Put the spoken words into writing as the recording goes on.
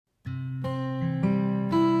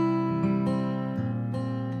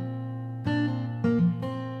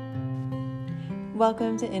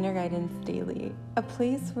Welcome to Inner Guidance Daily, a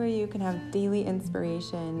place where you can have daily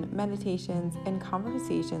inspiration, meditations, and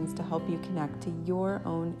conversations to help you connect to your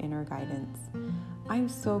own inner guidance. I'm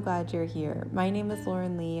so glad you're here. My name is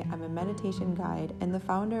Lauren Lee. I'm a meditation guide and the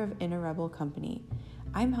founder of Inner Rebel Company.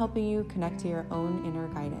 I'm helping you connect to your own inner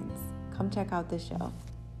guidance. Come check out the show.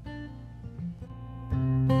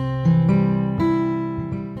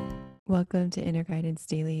 Welcome to Inner Guidance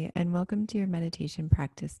Daily, and welcome to your meditation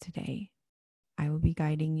practice today. I will be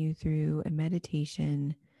guiding you through a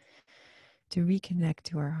meditation to reconnect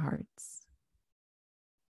to our hearts,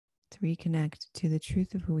 to reconnect to the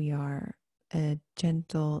truth of who we are, a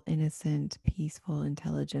gentle, innocent, peaceful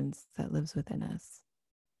intelligence that lives within us.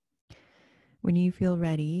 When you feel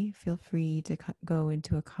ready, feel free to go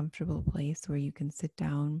into a comfortable place where you can sit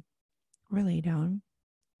down or lay down.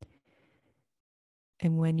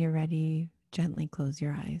 And when you're ready, gently close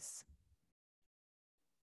your eyes.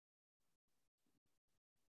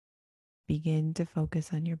 Begin to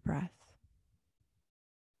focus on your breath.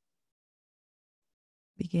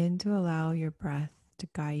 Begin to allow your breath to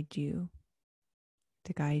guide you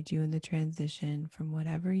in the transition from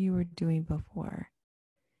whatever you were doing before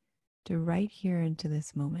to right here into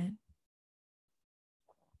this moment.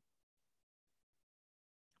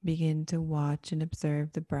 Begin to watch and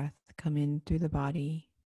observe the breath come in through the body,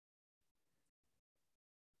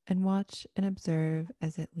 and watch and observe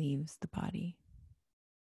as it leaves the body,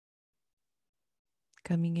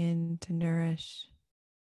 coming in to nourish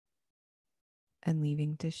and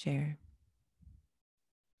leaving to share.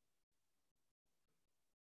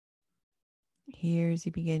 Here, as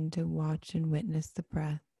you begin to watch and witness the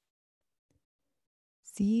breath,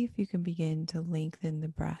 see if you can begin to lengthen the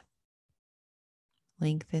breath,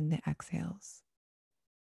 lengthen the exhales.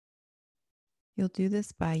 You'll do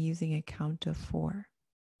this by using a count of 4.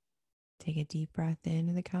 Take a deep breath in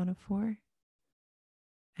at the count of 4,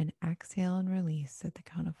 and exhale and release at the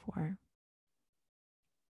count of 4.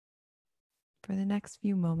 For the next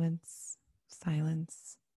few moments,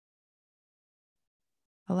 silence.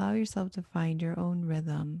 Allow yourself to find your own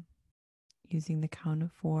rhythm, using the count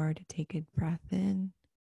of 4 to take a breath in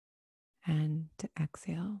and to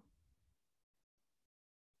exhale.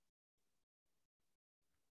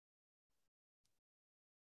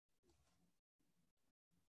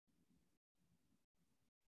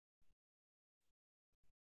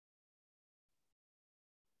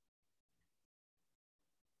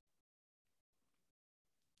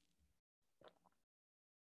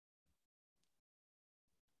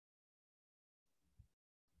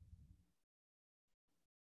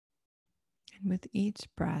 And with each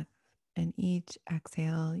breath and each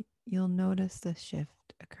exhale, you'll notice the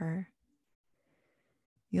shift occur.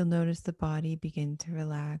 You'll notice the body begin to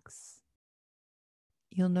relax.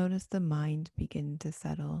 You'll notice the mind begin to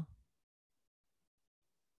settle.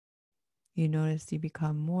 You notice you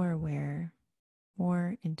become more aware,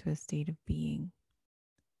 more into a state of being.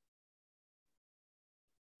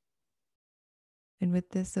 And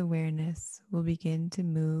with this awareness, we'll begin to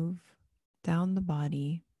move down the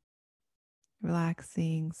body,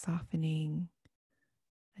 relaxing, softening,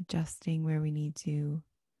 adjusting where we need to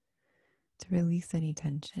release any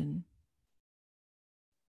tension,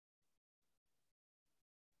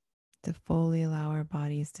 to fully allow our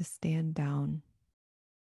bodies to stand down,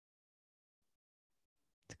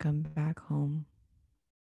 to come back home,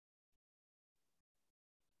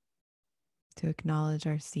 to acknowledge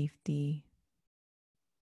our safety,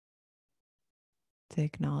 to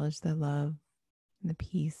acknowledge the love and the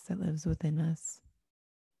peace that lives within us.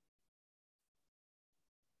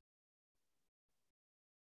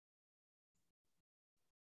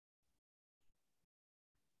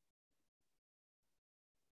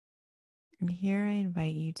 And here I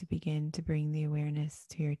invite you to begin to bring the awareness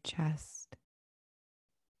to your chest,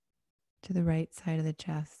 to the right side of the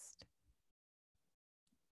chest,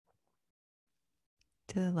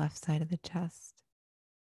 to the left side of the chest,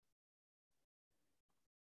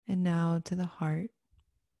 and now to the heart,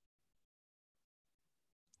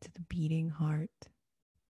 to the beating heart.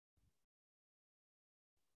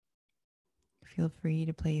 Feel free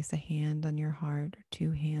to place a hand on your heart or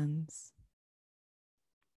 2 hands,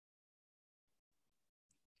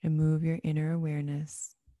 and move your inner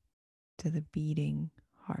awareness to the beating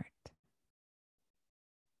heart.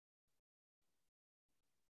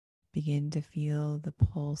 Begin to feel the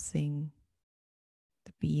pulsing,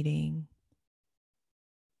 the beating,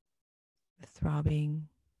 the throbbing,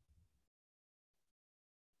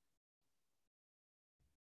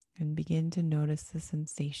 and begin to notice the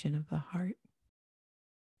sensation of the heart.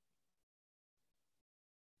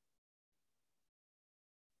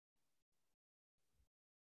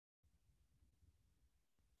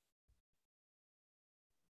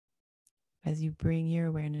 As you bring your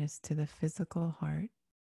awareness to the physical heart,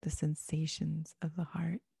 the sensations of the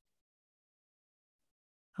heart,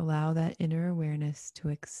 allow that inner awareness to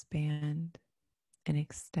expand and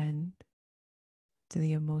extend to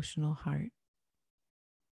the emotional heart.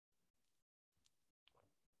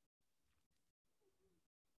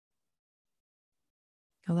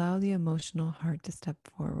 Allow the emotional heart to step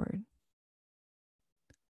forward.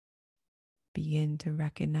 Begin to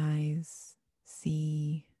recognize,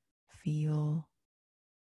 see, feel,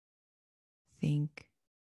 think.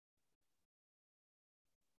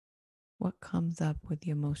 What comes up with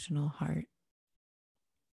the emotional heart?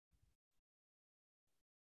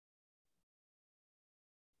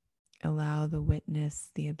 Allow the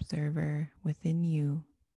witness, the observer within you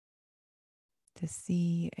to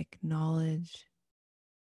see, acknowledge,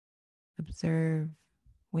 observe,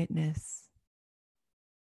 witness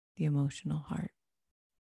the emotional heart.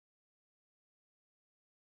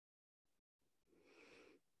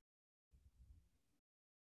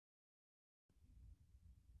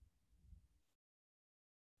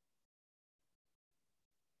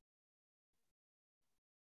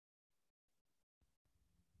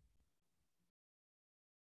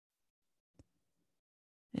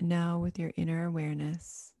 And now, with your inner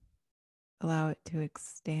awareness, allow it to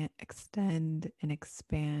extend and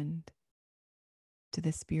expand to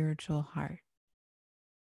the spiritual heart,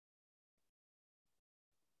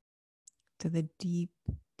 to the deep,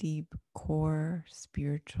 deep core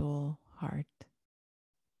spiritual heart,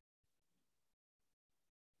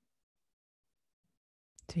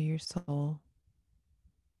 to your soul,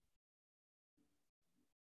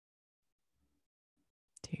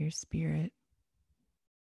 to your spirit.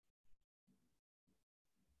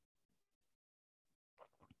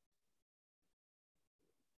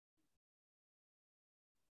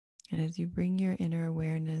 And as you bring your inner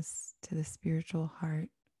awareness to the spiritual heart,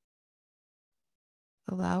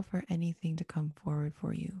 allow for anything to come forward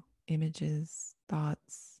for you: images,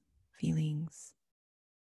 thoughts, feelings.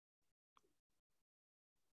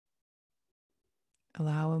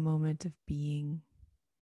 Allow a moment of being,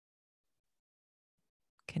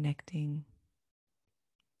 connecting,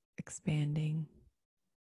 expanding,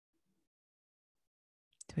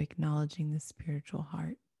 to acknowledging the spiritual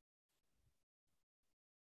heart.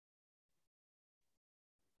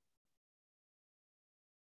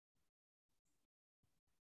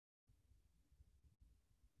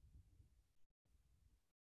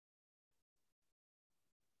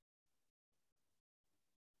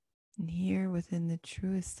 And here, within the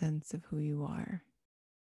truest sense of who you are,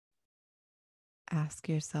 ask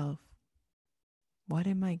yourself, what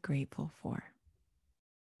am I grateful for?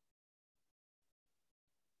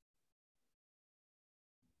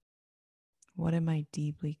 What am I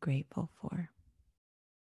deeply grateful for?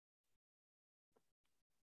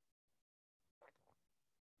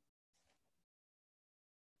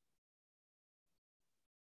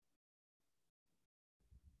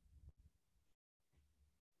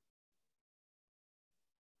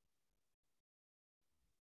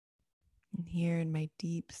 And here, in my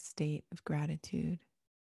deep state of gratitude,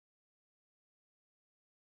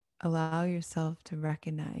 allow yourself to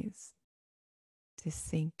recognize, to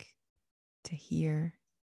think, to hear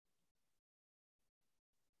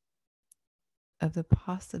of the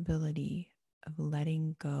possibility of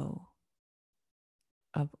letting go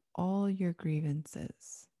of all your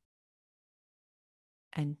grievances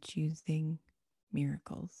and choosing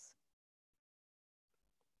miracles.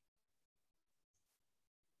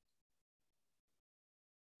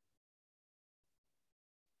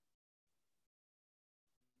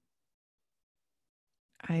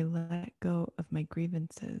 I let go of my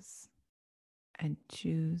grievances and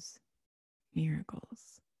choose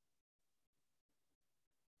miracles.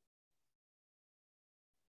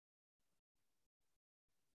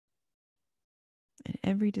 And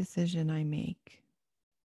every decision I make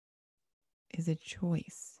is a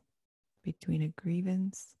choice between a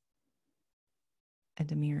grievance and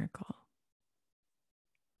a miracle.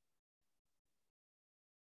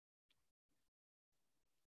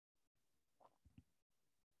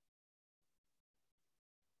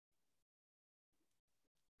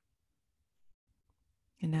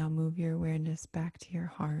 And now move your awareness back to your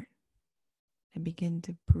heart and begin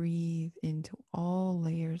to breathe into all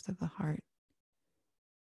layers of the heart.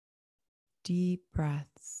 Deep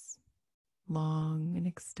breaths, long and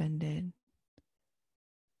extended,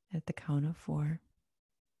 at the count of 4.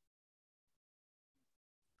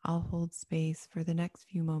 I'll hold space for the next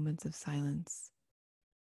few moments of silence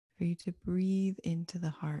for you to breathe into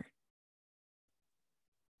the heart,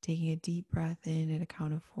 taking a deep breath in at a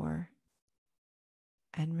count of 4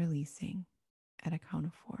 and releasing at a count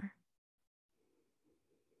of 4.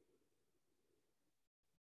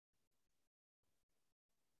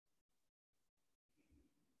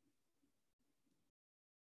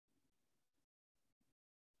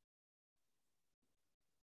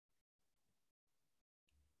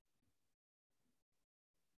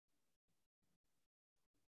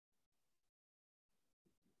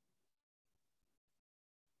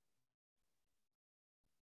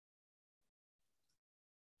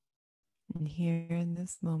 And here in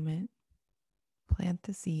this moment, plant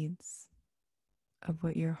the seeds of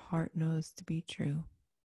what your heart knows to be true,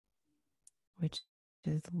 which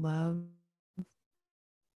is love,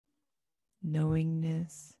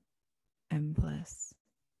 knowingness, and bliss.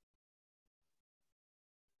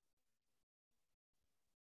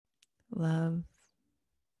 Love,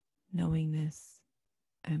 knowingness,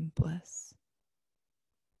 and bliss.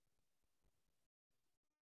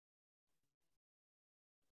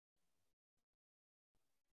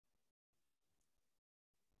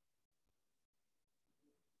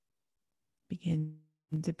 Begin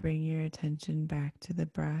to bring your attention back to the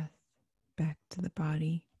breath, back to the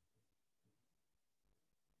body.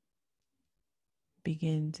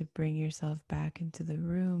 Begin to bring yourself back into the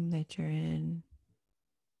room that you're in,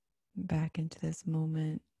 back into this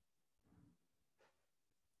moment.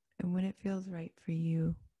 And when it feels right for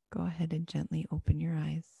you, go ahead and gently open your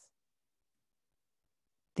eyes.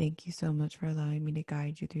 Thank you so much for allowing me to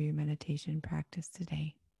guide you through your meditation practice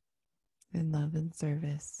today. In love and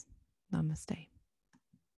service, namaste.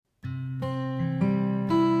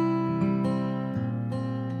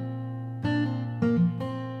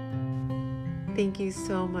 Thank you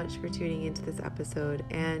so much for tuning into this episode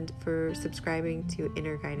and for subscribing to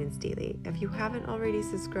Inner Guidance Daily. If you haven't already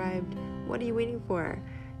subscribed, what are you waiting for?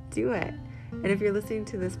 Do it. And if you're listening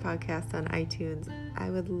to this podcast on iTunes, I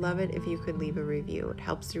would love it if you could leave a review. It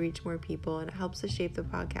helps to reach more people and it helps to shape the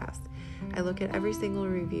podcast. I look at every single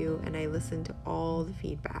review and I listen to all the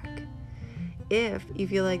feedback. If you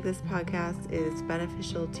feel like this podcast is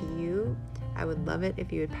beneficial to you, I would love it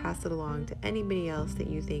if you would pass it along to anybody else that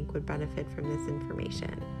you think would benefit from this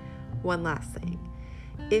information. One last thing.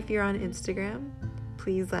 If you're on Instagram,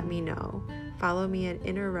 please let me know. Follow me at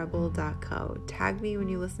innerrebel.co. Tag me when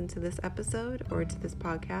you listen to this episode or to this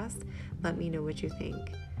podcast. Let me know what you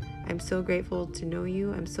think. I'm so grateful to know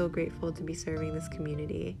you. I'm so grateful to be serving this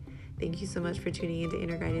community. Thank you so much for tuning into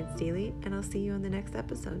Inner Guidance Daily, and I'll see you on the next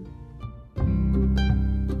episode.